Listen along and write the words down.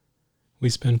We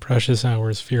spend precious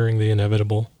hours fearing the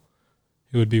inevitable.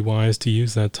 It would be wise to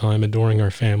use that time adoring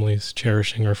our families,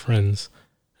 cherishing our friends,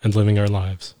 and living our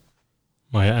lives.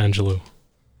 Maya Angelou.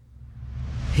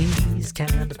 He's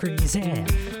kind of crazy,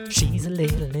 she's a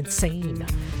little insane.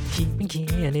 Keeping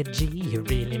Kenny G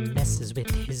really messes with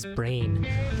his brain.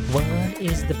 One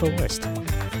is divorced,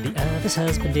 the other's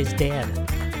husband is dead.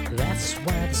 That's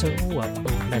why they're so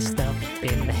both messed up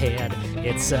in the head.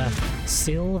 It's a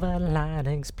Silver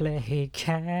Linings Playcast.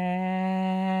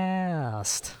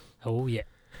 Oh yeah.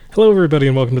 Hello everybody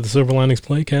and welcome to the Silver Linings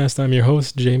Playcast. I'm your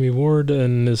host, Jamie Ward,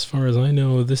 and as far as I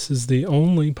know, this is the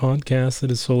only podcast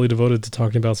that is solely devoted to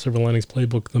talking about Silver Linings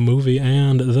Playbook, the movie,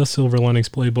 and the Silver Linings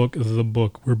Playbook, the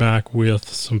book. We're back with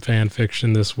some fan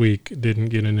fiction this week. Didn't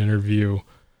get an interview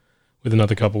with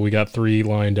another couple. We got 3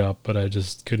 lined up, but I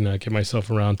just could not get myself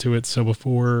around to it. So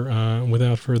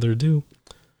without further ado,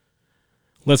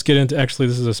 let's get into, actually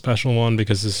this is a special one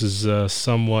because this is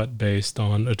somewhat based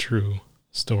on a true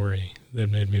story that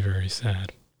made me very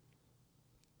sad.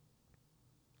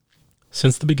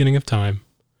 Since the beginning of time,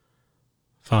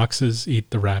 foxes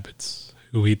eat the rabbits,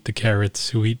 who eat the carrots,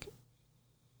 who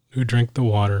drink the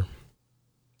water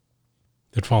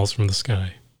that falls from the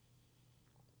sky.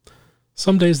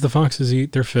 Some days the foxes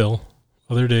eat their fill,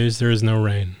 other days there is no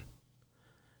rain.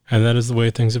 And that is the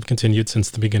way things have continued since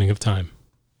the beginning of time.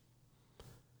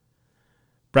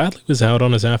 Bradley was out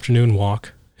on his afternoon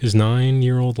walk, his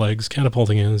 9-year-old legs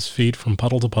catapulting his feet from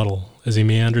puddle to puddle as he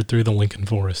meandered through the Lincoln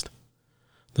forest.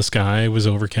 The sky was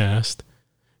overcast.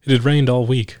 It had rained all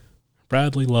week.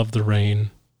 Bradley loved the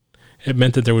rain. It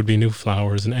meant that there would be new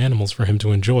flowers and animals for him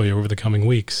to enjoy over the coming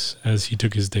weeks as he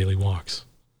took his daily walks.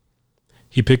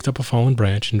 He picked up a fallen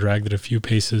branch and dragged it a few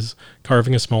paces,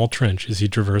 carving a small trench as he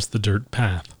traversed the dirt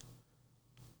path.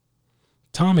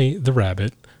 Tommy, the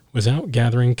rabbit, was out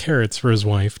gathering carrots for his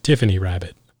wife, Tiffany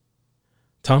Rabbit.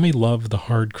 Tommy loved the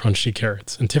hard, crunchy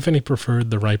carrots, and Tiffany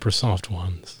preferred the riper, soft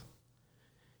ones.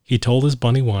 He told his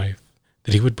bunny wife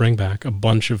that he would bring back a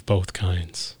bunch of both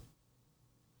kinds.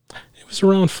 It was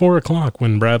around 4 o'clock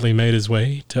when Bradley made his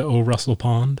way to O'Russell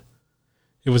Pond.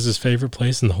 It was his favorite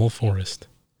place in the whole forest.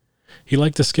 He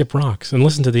liked to skip rocks and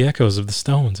listen to the echoes of the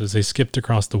stones as they skipped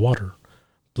across the water,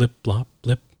 blip, blop,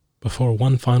 blip, before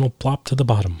one final plop to the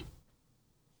bottom.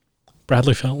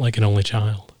 Bradley felt like an only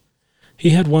child.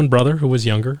 He had one brother who was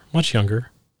younger, much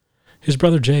younger. His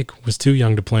brother Jake was too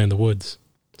young to play in the woods,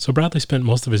 so Bradley spent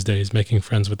most of his days making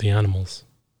friends with the animals.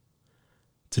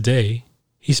 Today,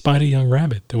 he spied a young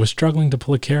rabbit that was struggling to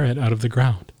pull a carrot out of the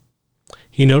ground.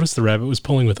 He noticed the rabbit was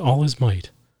pulling with all his might,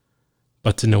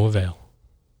 but to no avail.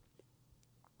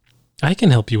 "I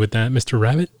can help you with that, Mr.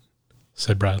 Rabbit,"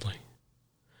 said Bradley.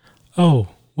 "Oh,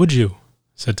 would you?"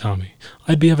 said Tommy.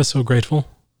 "I'd be ever so grateful."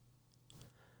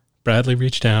 Bradley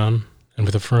reached down and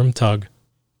with a firm tug,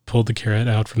 pulled the carrot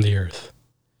out from the earth.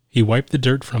 He wiped the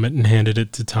dirt from it and handed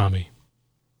it to Tommy.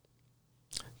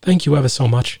 "Thank you ever so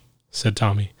much," said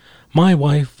Tommy. "My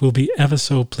wife will be ever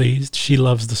so pleased. She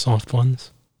loves the soft ones."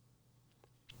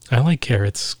 "I like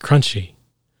carrots, crunchy,"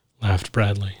 laughed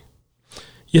Bradley.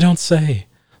 "You don't say.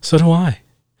 So do I.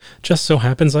 Just so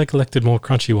happens I collected more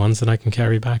crunchy ones than I can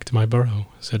carry back to my burrow,"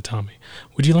 said Tommy.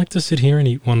 "Would you like to sit here and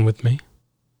eat one with me?"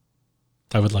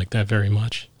 "I would like that very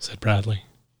much," said Bradley.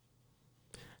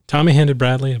 Tommy handed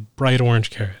Bradley a bright orange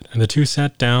carrot, and the two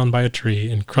sat down by a tree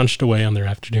and crunched away on their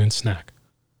afternoon snack.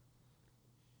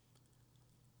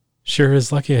 "Sure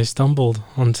is lucky I stumbled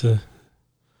onto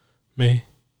me.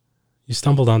 You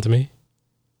stumbled onto me,"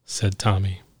 said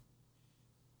Tommy.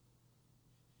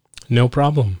 "No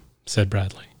problem," said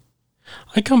Bradley.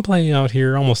 "I come play out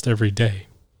here almost every day."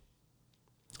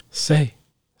 "Say,"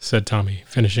 said Tommy,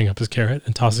 finishing up his carrot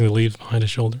and tossing the leaves behind his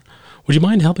shoulder, "would you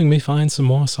mind helping me find some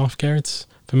more soft carrots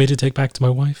for me to take back to my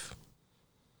wife?"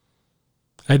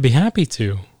 "I'd be happy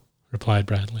to," replied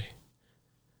Bradley.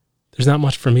 "There's not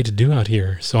much for me to do out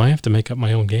here, so I have to make up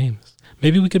my own games.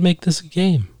 Maybe we could make this a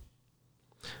game."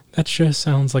 "That sure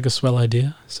sounds like a swell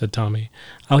idea," said Tommy.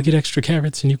 "I'll get extra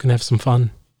carrots and you can have some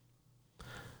fun."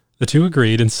 The two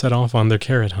agreed and set off on their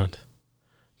carrot hunt.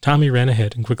 Tommy ran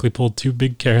ahead and quickly pulled 2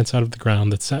 big carrots out of the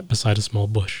ground that sat beside a small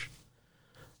bush.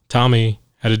 Tommy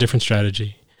had a different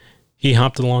strategy. He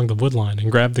hopped along the wood line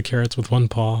and grabbed the carrots with one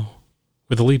paw.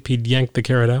 With a leap, he'd yank the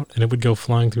carrot out and it would go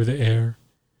flying through the air.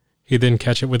 He'd then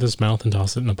catch it with his mouth and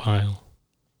toss it in a pile.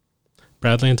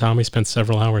 Bradley and Tommy spent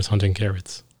several hours hunting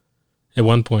carrots. At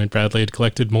one point, Bradley had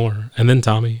collected more, and then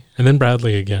Tommy, and then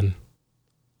Bradley again.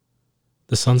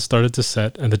 The sun started to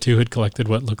set, and the two had collected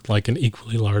what looked like an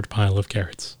equally large pile of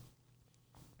carrots.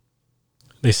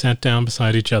 They sat down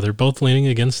beside each other, both leaning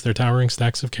against their towering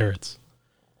stacks of carrots.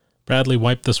 Bradley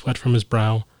wiped the sweat from his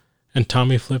brow and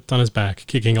Tommy flipped on his back,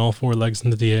 kicking all 4 legs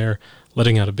into the air,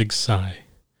 letting out a big sigh.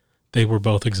 They were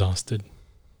both exhausted.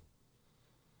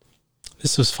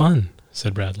 "This was fun,"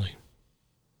 said Bradley.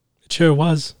 "It sure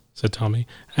was," said Tommy,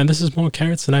 "and this is more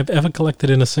carrots than I've ever collected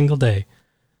in a single day.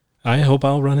 I hope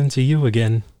I'll run into you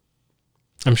again."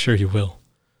 "I'm sure you will,"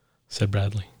 said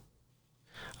Bradley.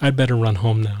 "I'd better run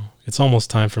home now. It's almost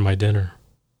time for my dinner."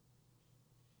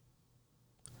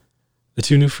 The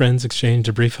 2 new friends exchanged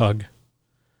a brief hug,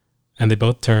 and they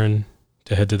both turned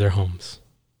to head to their homes.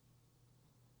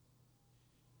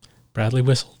 Bradley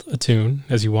whistled a tune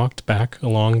as he walked back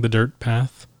along the dirt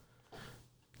path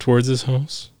towards his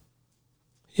house.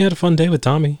 He had a fun day with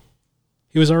Tommy.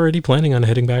 He was already planning on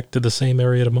heading back to the same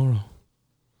area tomorrow.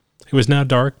 It was now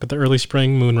dark, but the early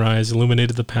spring moonrise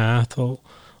illuminated the path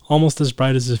almost as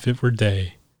bright as if it were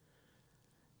day.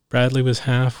 Bradley was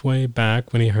halfway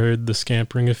back when he heard the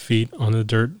scampering of feet on the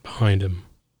dirt behind him.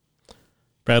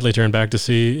 Bradley turned back to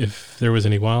see if there was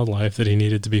any wildlife that he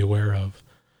needed to be aware of.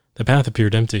 The path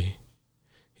appeared empty.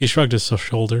 He shrugged his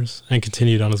shoulders and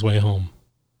continued on his way home.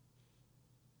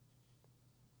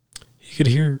 He could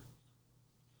hear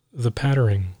the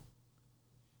pattering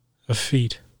of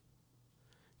feet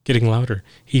getting louder.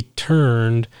 He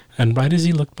turned, and right as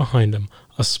he looked behind him,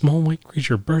 a small white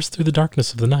creature burst through the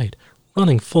darkness of the night,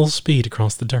 running full speed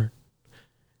across the dirt.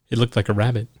 It looked like a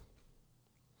rabbit.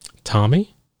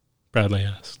 "Tommy?" Bradley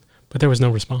asked, but there was no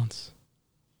response.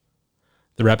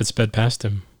 The rabbit sped past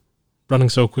him, running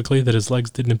so quickly that his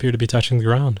legs didn't appear to be touching the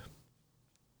ground.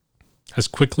 As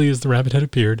quickly as the rabbit had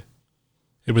appeared,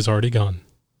 it was already gone,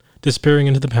 disappearing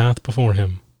into the path before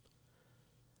him.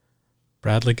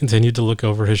 Bradley continued to look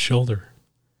over his shoulder.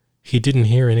 He didn't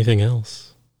hear anything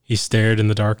else. He stared in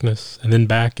the darkness and then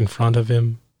back in front of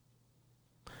him.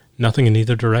 Nothing in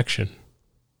either direction.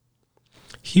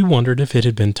 He wondered if it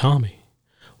had been Tommy.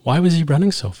 Why was he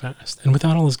running so fast and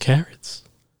without all his carrots?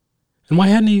 And why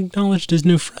hadn't he acknowledged his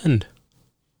new friend?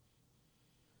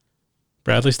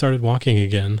 Bradley started walking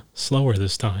again, slower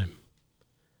this time.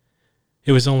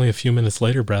 It was only a few minutes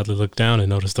later Bradley looked down and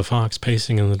noticed the fox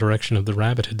pacing in the direction of the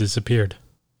rabbit had disappeared.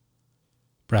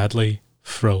 Bradley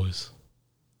froze.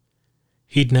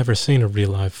 He'd never seen a real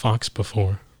live fox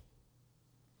before.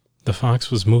 The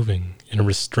fox was moving in a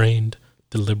restrained,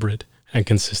 deliberate, and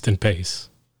consistent pace.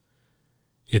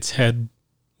 Its head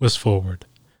was forward,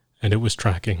 and it was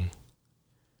tracking.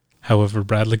 However,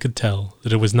 Bradley could tell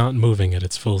that it was not moving at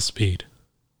its full speed.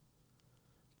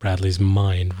 Bradley's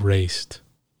mind raced.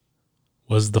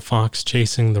 Was the fox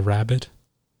chasing the rabbit?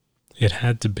 It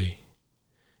had to be.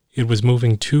 It was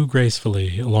moving too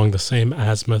gracefully along the same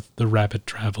azimuth the rabbit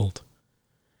traveled.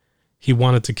 He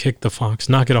wanted to kick the fox,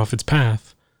 knock it off its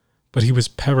path, but he was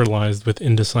paralyzed with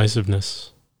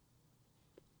indecisiveness.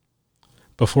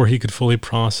 Before he could fully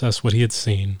process what he had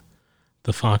seen,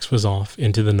 the fox was off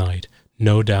into the night,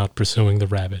 no doubt pursuing the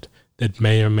rabbit that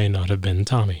may or may not have been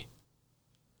Tommy.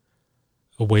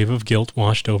 A wave of guilt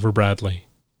washed over Bradley.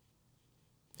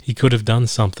 He could have done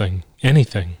something,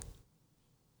 anything.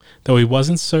 Though he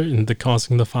wasn't certain that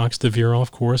causing the fox to veer off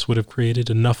course would have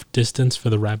created enough distance for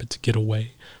the rabbit to get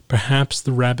away, perhaps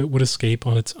the rabbit would escape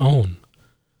on its own.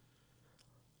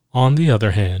 On the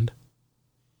other hand,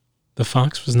 the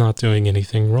fox was not doing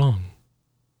anything wrong.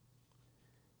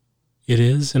 It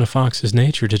is in a fox's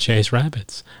nature to chase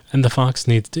rabbits, and the fox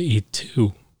needs to eat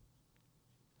too.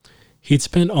 He'd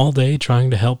spent all day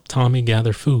trying to help Tommy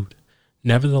gather food.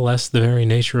 Nevertheless, the very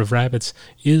nature of rabbits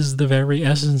is the very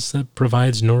essence that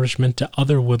provides nourishment to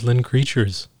other woodland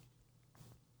creatures.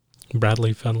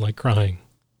 Bradley felt like crying.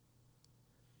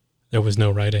 There was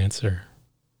no right answer.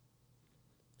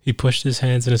 He pushed his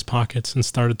hands in his pockets and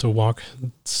started to walk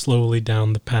slowly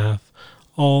down the path.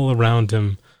 All around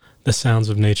him, the sounds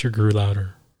of nature grew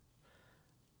louder.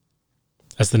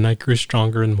 As the night grew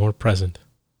stronger and more present,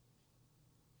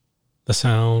 the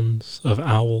sounds of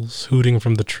owls hooting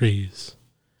from the trees,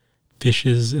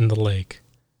 fishes in the lake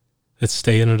that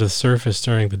stay under the surface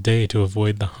during the day to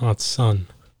avoid the hot sun.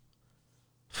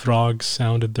 Frogs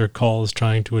sounded their calls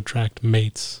trying to attract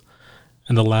mates,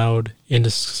 and the loud,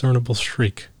 indiscernible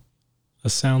shriek, a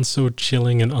sound so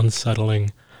chilling and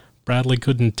unsettling, Bradley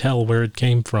couldn't tell where it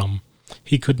came from.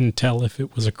 He couldn't tell if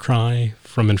it was a cry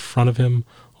from in front of him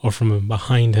or from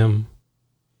behind him.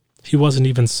 He wasn't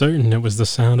even certain it was the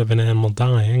sound of an animal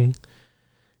dying.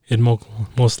 It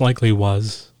most likely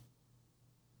was.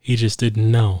 He just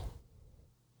didn't know.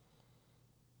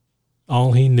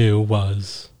 All he knew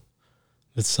was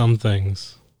that some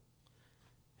things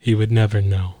he would never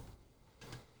know.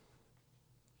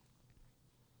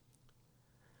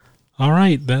 All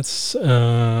right, that's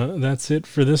it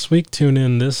for this week. Tune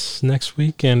in this next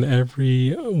week and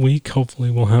every week.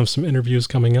 Hopefully, we'll have some interviews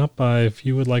coming up. If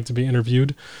you would like to be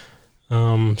interviewed,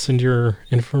 send your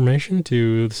information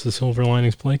to the Silver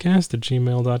Linings Playcast at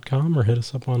gmail.com or hit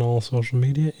us up on all social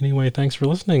media. Anyway, thanks for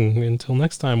listening. Until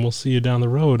next time, we'll see you down the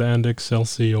road, and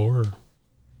Excelsior.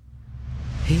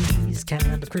 He's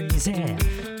kind of crazy,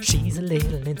 she's a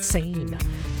little insane.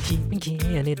 Keeping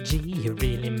Kenny G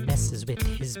really messes with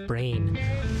his brain.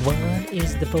 One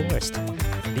is divorced,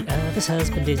 the other's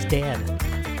husband is dead.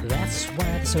 That's why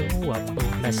they're so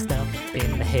both messed up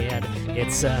in the head.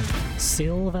 It's a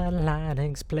Silver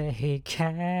Linings Playcast.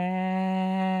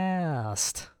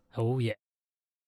 Oh yeah.